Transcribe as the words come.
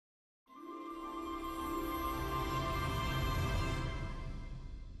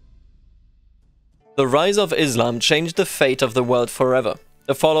The rise of Islam changed the fate of the world forever.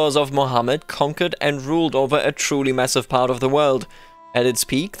 The followers of Muhammad conquered and ruled over a truly massive part of the world. At its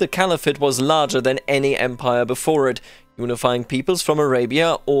peak, the Caliphate was larger than any empire before it, unifying peoples from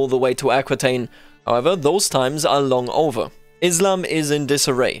Arabia all the way to Aquitaine. However, those times are long over. Islam is in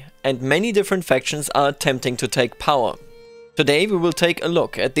disarray, and many different factions are attempting to take power. Today we will take a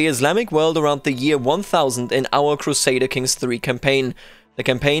look at the Islamic world around the year 1000 in our Crusader Kings 3 campaign. The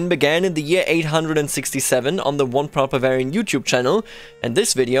campaign began in the year 867 on the One Proud Bavarian YouTube channel, and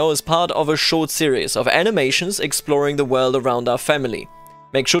this video is part of a short series of animations exploring the world around our family.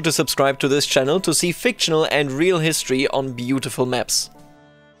 Make sure to subscribe to this channel to see fictional and real history on beautiful maps.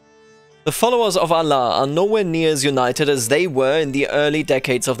 The followers of Allah are nowhere near as united as they were in the early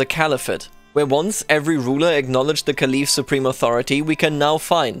decades of the Caliphate. Where once every ruler acknowledged the Caliph's supreme authority, we can now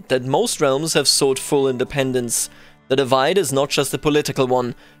find that most realms have sought full independence. The divide is not just a political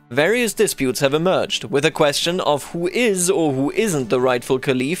one. Various disputes have emerged, with a question of who is or who isn't the rightful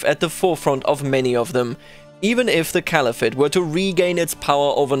Caliph at the forefront of many of them. Even if the Caliphate were to regain its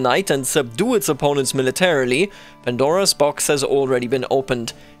power overnight and subdue its opponents militarily, Pandora's box has already been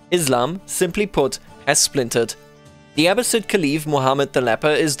opened. Islam, simply put, has splintered. The Abbasid Caliph Muhammad the Leper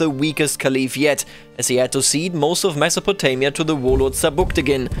is the weakest Caliph yet, as he had to cede most of Mesopotamia to the warlord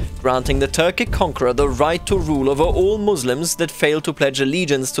Sabuktigin, granting the Turkic conqueror the right to rule over all Muslims that failed to pledge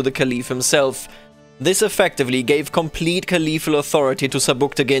allegiance to the Caliph himself. This effectively gave complete caliphal authority to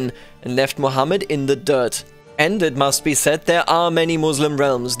Sabuktigin and left Muhammad in the dirt. And it must be said, there are many Muslim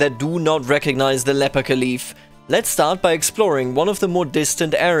realms that do not recognize the Leper Caliph. Let's start by exploring one of the more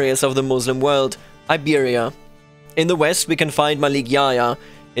distant areas of the Muslim world, Iberia. In the west, we can find Malik Yahya.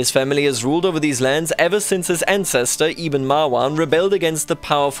 His family has ruled over these lands ever since his ancestor, Ibn Marwan, rebelled against the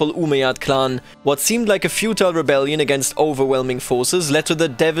powerful Umayyad clan. What seemed like a futile rebellion against overwhelming forces led to the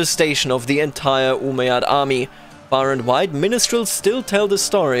devastation of the entire Umayyad army. Far and wide, minstrels still tell the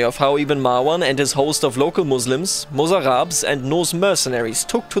story of how Ibn Marwan and his host of local Muslims, Mozarabs and Norse mercenaries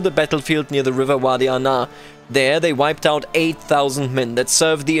took to the battlefield near the river Wadi Anna. There, they wiped out 8,000 men that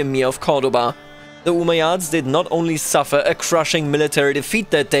served the Emir of Cordoba. The Umayyads did not only suffer a crushing military defeat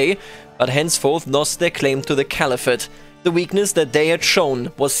that day, but henceforth lost their claim to the Caliphate. The weakness that they had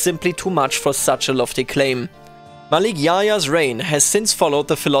shown was simply too much for such a lofty claim. Malik Yahya's reign has since followed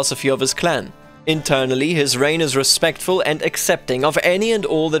the philosophy of his clan. Internally, his reign is respectful and accepting of any and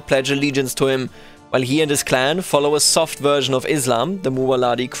all that pledge allegiance to him. While he and his clan follow a soft version of Islam, the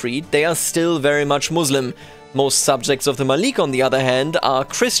Muwalladi creed, they are still very much Muslim. Most subjects of the Malik, on the other hand, are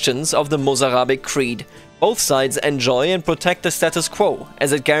Christians of the Mozarabic creed. Both sides enjoy and protect the status quo,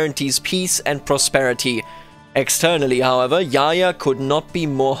 as it guarantees peace and prosperity. Externally, however, Yahya could not be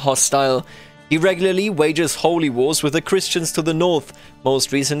more hostile. He regularly wages holy wars with the Christians to the north,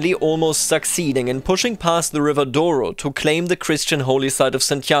 most recently almost succeeding in pushing past the river Douro to claim the Christian holy site of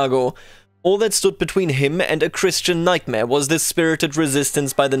Santiago. All that stood between him and a Christian nightmare was the spirited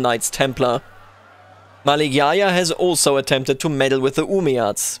resistance by the Knights Templar. Malik Yahya has also attempted to meddle with the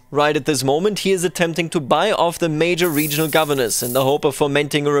Umayyads. Right at this moment, he is attempting to buy off the major regional governors in the hope of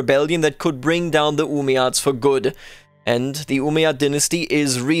fomenting a rebellion that could bring down the Umayyads for good. And the Umayyad dynasty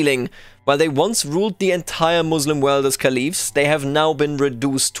is reeling. While they once ruled the entire Muslim world as caliphs, they have now been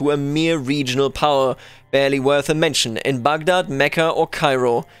reduced to a mere regional power, barely worth a mention in Baghdad, Mecca or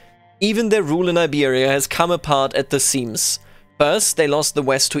Cairo. Even their rule in Iberia has come apart at the seams. First, they lost the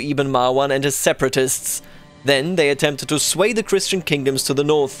west to Ibn Marwan and his separatists. Then, they attempted to sway the Christian kingdoms to the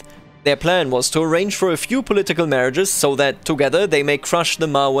north. Their plan was to arrange for a few political marriages so that, together, they may crush the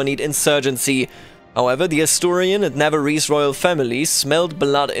Marwanid insurgency. However, the Asturian and Navarrese royal families smelled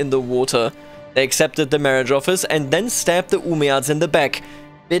blood in the water. They accepted the marriage offers and then stabbed the Umayyads in the back.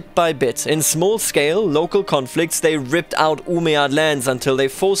 Bit by bit, in small-scale, local conflicts, they ripped out Umayyad lands until they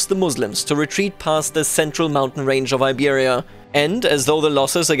forced the Muslims to retreat past the central mountain range of Iberia. And, as though the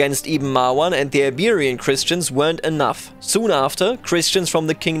losses against Ibn Marwan and the Iberian Christians weren't enough, soon after, Christians from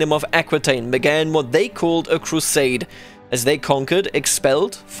the kingdom of Aquitaine began what they called a crusade. As they conquered,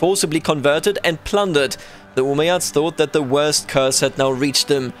 expelled, forcibly converted and plundered, the Umayyads thought that the worst curse had now reached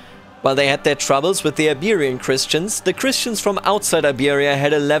them. While they had their troubles with the Iberian Christians, the Christians from outside Iberia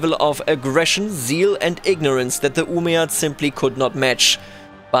had a level of aggression, zeal and ignorance that the Umayyads simply could not match.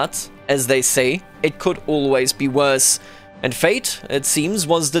 But, as they say, it could always be worse. And fate, it seems,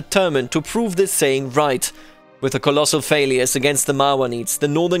 was determined to prove this saying right. With the colossal failures against the Marwanids, the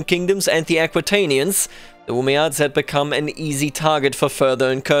northern kingdoms and the Aquitanians, the Umayyads had become an easy target for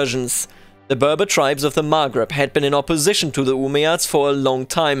further incursions. The Berber tribes of the Maghreb had been in opposition to the Umayyads for a long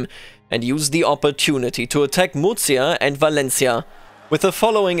time, and used the opportunity to attack Murcia and Valencia. With the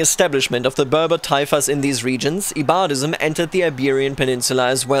following establishment of the Berber taifas in these regions, Ibadism entered the Iberian Peninsula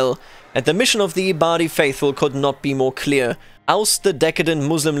as well, and the mission of the Ibadi faithful could not be more clear: oust the decadent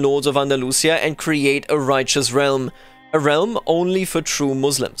Muslim lords of Andalusia and create a righteous realm. A realm only for true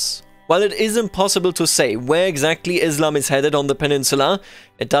Muslims. While it is impossible to say where exactly Islam is headed on the peninsula,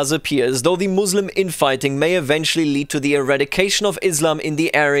 it does appear as though the Muslim infighting may eventually lead to the eradication of Islam in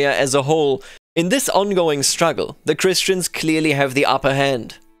the area as a whole. In this ongoing struggle, the Christians clearly have the upper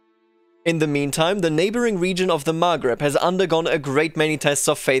hand. In the meantime, the neighboring region of the Maghreb has undergone a great many tests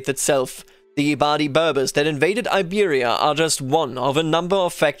of faith itself. The Ibadi Berbers that invaded Iberia are just one of a number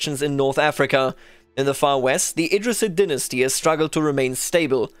of factions in North Africa. In the far west, the Idrisid dynasty has struggled to remain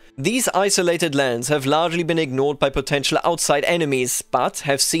stable. These isolated lands have largely been ignored by potential outside enemies, but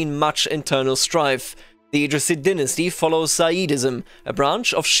have seen much internal strife. The Idrisid dynasty follows Zaydism, a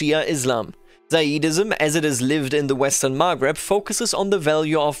branch of Shia Islam. Zaydism, as it is lived in the Western Maghreb, focuses on the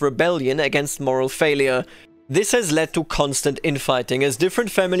value of rebellion against moral failure. This has led to constant infighting, as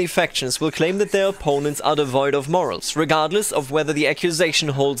different family factions will claim that their opponents are devoid of morals, regardless of whether the accusation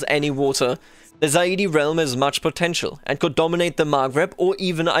holds any water. The Zaydi realm has much potential, and could dominate the Maghreb or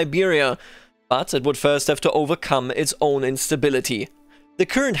even Iberia, but it would first have to overcome its own instability. The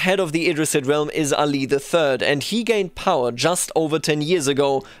current head of the Idrisid realm is Ali III, and he gained power just over 10 years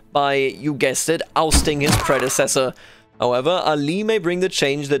ago by, you guessed it, ousting his predecessor. However, Ali may bring the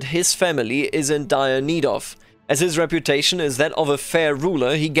change that his family is in dire need of. As his reputation is that of a fair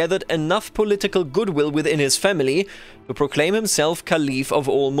ruler, he gathered enough political goodwill within his family to proclaim himself Caliph of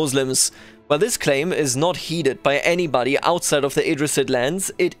all Muslims. While this claim is not heeded by anybody outside of the Idrisid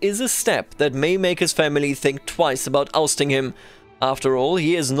lands, it is a step that may make his family think twice about ousting him. After all,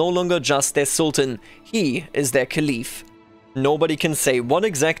 he is no longer just their sultan, he is their caliph. Nobody can say what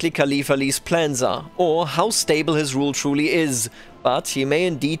exactly Caliph Ali's plans are, or how stable his rule truly is, but he may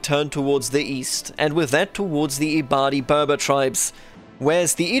indeed turn towards the east, and with that towards the Ibadi Berber tribes.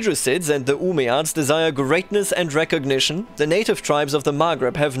 Whereas the Idrisids and the Umayyads desire greatness and recognition, the native tribes of the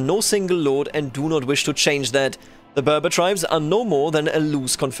Maghreb have no single lord and do not wish to change that. The Berber tribes are no more than a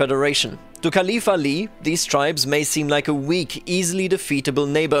loose confederation. To Caliph Ali, these tribes may seem like a weak, easily defeatable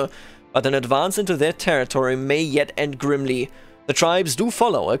neighbor, but an advance into their territory may yet end grimly. The tribes do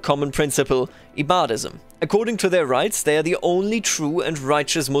follow a common principle, Ibadism. According to their rites, they are the only true and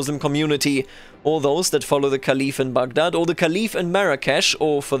righteous Muslim community. All those that follow the Caliph in Baghdad, or the Caliph in Marrakesh,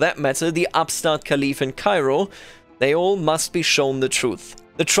 or for that matter, the upstart Caliph in Cairo, they all must be shown the truth.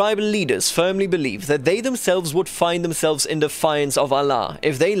 The tribal leaders firmly believe that they themselves would find themselves in defiance of Allah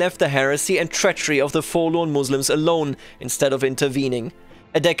if they left the heresy and treachery of the forlorn Muslims alone instead of intervening.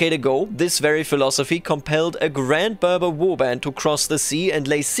 A decade ago, this very philosophy compelled a grand Berber warband to cross the sea and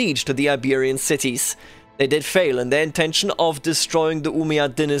lay siege to the Iberian cities. They did fail in their intention of destroying the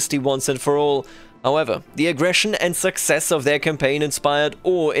Umayyad dynasty once and for all. However, the aggression and success of their campaign inspired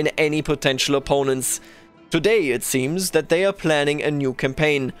awe in any potential opponents. Today, it seems that they are planning a new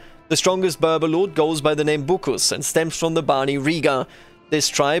campaign. The strongest Berber lord goes by the name Bukus and stems from the Bani Riga. This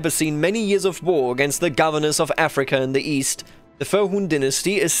tribe has seen many years of war against the governors of Africa in the east. The Fahun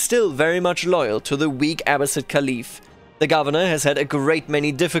dynasty is still very much loyal to the weak Abbasid Caliph. The governor has had a great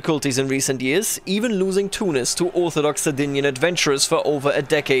many difficulties in recent years, even losing Tunis to Orthodox Sardinian adventurers for over a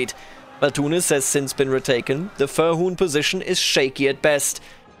decade. While Tunis has since been retaken, the Fahun position is shaky at best.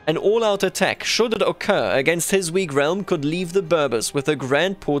 An all-out attack, should it occur against his weak realm, could leave the Berbers with the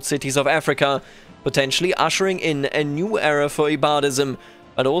grand port cities of Africa, potentially ushering in a new era for Ibadism,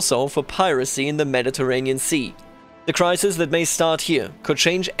 but also for piracy in the Mediterranean Sea. The crisis that may start here could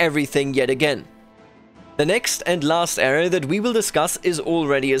change everything yet again. The next and last area that we will discuss is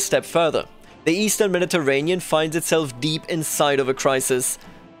already a step further. The Eastern Mediterranean finds itself deep inside of a crisis.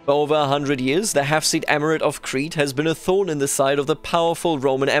 For over 100 years, the Hafsid Emirate of Crete has been a thorn in the side of the powerful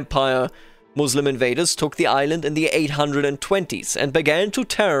Roman Empire. Muslim invaders took the island in the 820s and began to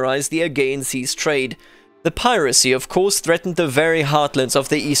terrorize the Aegean Sea's trade. The piracy, of course, threatened the very heartlands of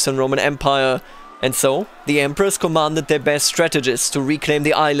the Eastern Roman Empire, and so the emperors commanded their best strategists to reclaim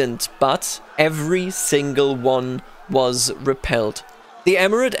the island, but every single one was repelled. The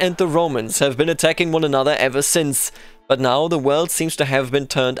Emirate and the Romans have been attacking one another ever since, but now the world seems to have been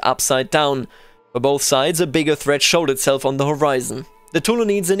turned upside down. For both sides, a bigger threat showed itself on the horizon. The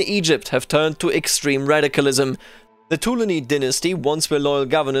Tulunids in Egypt have turned to extreme radicalism. The Tulunid dynasty once were loyal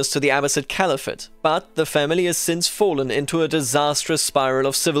governors to the Abbasid Caliphate, but the family has since fallen into a disastrous spiral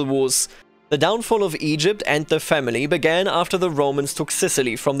of civil wars. The downfall of Egypt and the family began after the Romans took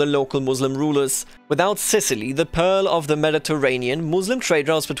Sicily from the local Muslim rulers. Without Sicily, the pearl of the Mediterranean, Muslim trade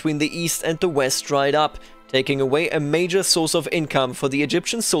routes between the east and the west dried up, taking away a major source of income for the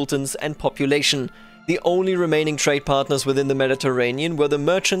Egyptian sultans and population. The only remaining trade partners within the Mediterranean were the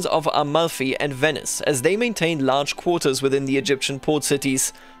merchants of Amalfi and Venice, as they maintained large quarters within the Egyptian port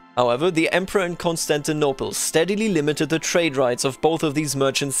cities. However, the emperor in Constantinople steadily limited the trade rights of both of these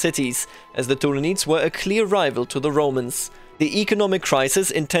merchant cities, as the Tulunids were a clear rival to the Romans. The economic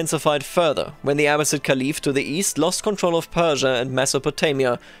crisis intensified further when the Abbasid Caliph to the east lost control of Persia and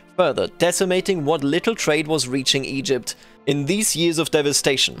Mesopotamia, further decimating what little trade was reaching Egypt. In these years of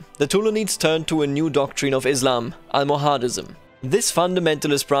devastation, the Tulunids turned to a new doctrine of Islam, Almohadism. This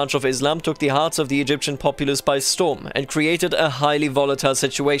fundamentalist branch of Islam took the hearts of the Egyptian populace by storm and created a highly volatile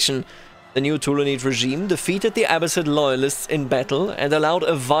situation. The new Tulunid regime defeated the Abbasid loyalists in battle and allowed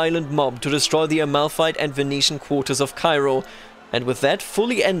a violent mob to destroy the Amalfite and Venetian quarters of Cairo, and with that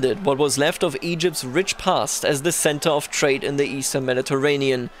fully ended what was left of Egypt's rich past as the center of trade in the eastern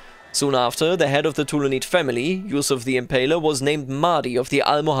Mediterranean. Soon after, the head of the Tulunid family, Yusuf the Impaler, was named Mahdi of the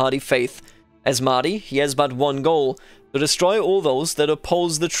Almohadi faith. As Mahdi, he has but one goal: to destroy all those that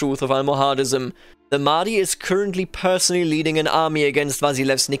oppose the truth of Almohadism. The Mahdi is currently personally leading an army against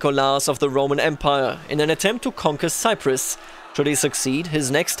Vasilevs Nicolaus of the Roman Empire in an attempt to conquer Cyprus. Should he succeed, his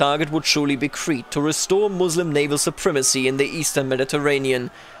next target would surely be Crete, to restore Muslim naval supremacy in the eastern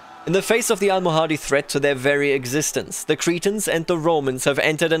Mediterranean. In the face of the Almohadi threat to their very existence, the Cretans and the Romans have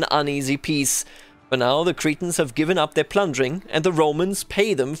entered an uneasy peace. For now, the Cretans have given up their plundering, and the Romans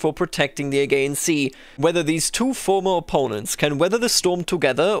pay them for protecting the Aegean Sea. Whether these two former opponents can weather the storm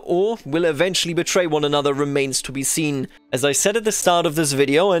together, or will eventually betray one another, remains to be seen. As I said at the start of this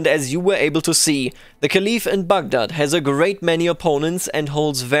video, and as you were able to see, the Caliph in Baghdad has a great many opponents and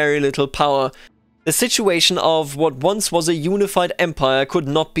holds very little power. The situation of what once was a unified empire could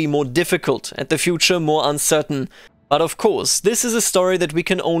not be more difficult, and the future more uncertain. But of course, this is a story that we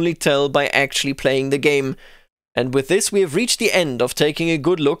can only tell by actually playing the game. And with this, we have reached the end of taking a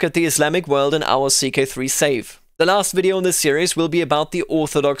good look at the Islamic world in our CK3 save. The last video in this series will be about the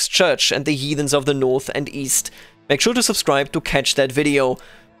Orthodox Church and the heathens of the north and east. Make sure to subscribe to catch that video.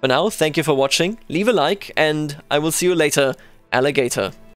 For now, thank you for watching, leave a like, and I will see you later, alligator.